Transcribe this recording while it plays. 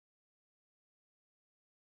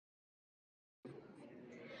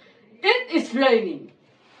is raining.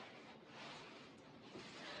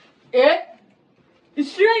 It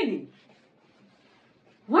is raining.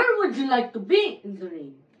 Where would you like to be in the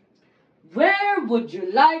rain? Where would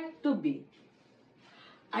you like to be?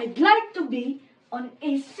 I'd like to be on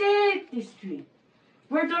a city street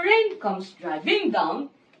where the rain comes driving down,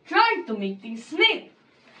 trying to make things neat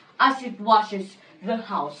as it washes the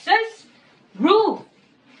houses, roof,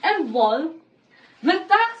 and wall, the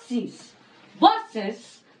taxis,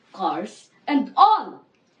 buses, cars, and all.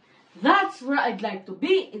 That's where I'd like to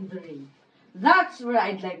be in the rain. That's where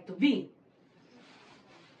I'd like to be.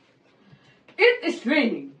 It is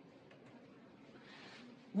raining.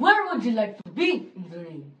 Where would you like to be in the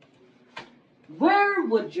rain? Where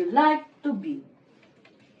would you like to be?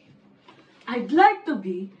 I'd like to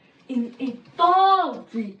be in a tall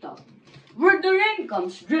treetop where the rain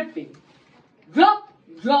comes dripping. Drop,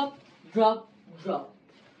 drop, drop, drop.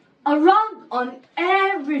 Around on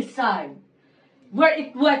every side, where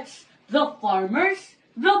it wets the farmers,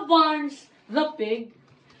 the barns, the pig,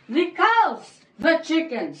 the cows, the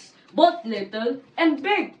chickens, both little and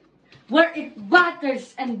big, where it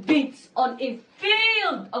batters and beats on a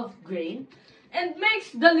field of grain and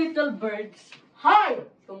makes the little birds hide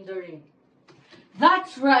from the rain.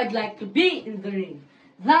 That's where I'd like to be in the rain.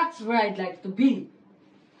 That's where I'd like to be.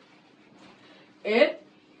 It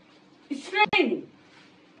is raining.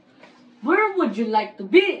 Where would you like to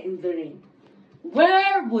be in the rain?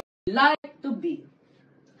 Where would you like to be?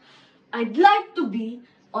 I'd like to be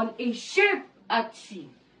on a ship at sea,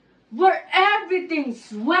 where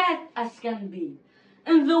everything's wet as can be,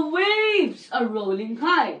 and the waves are rolling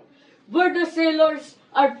high, where the sailors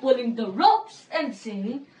are pulling the ropes and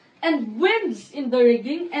singing, and winds in the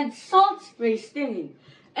rigging and salt spray stinging,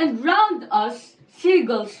 and round us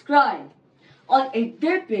seagulls cry, on a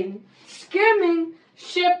dipping, skimming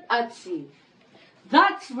ship at sea.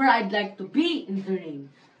 That's where I'd like to be in the rain.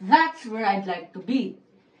 That's where I'd like to be.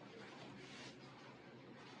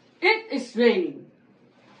 It is raining.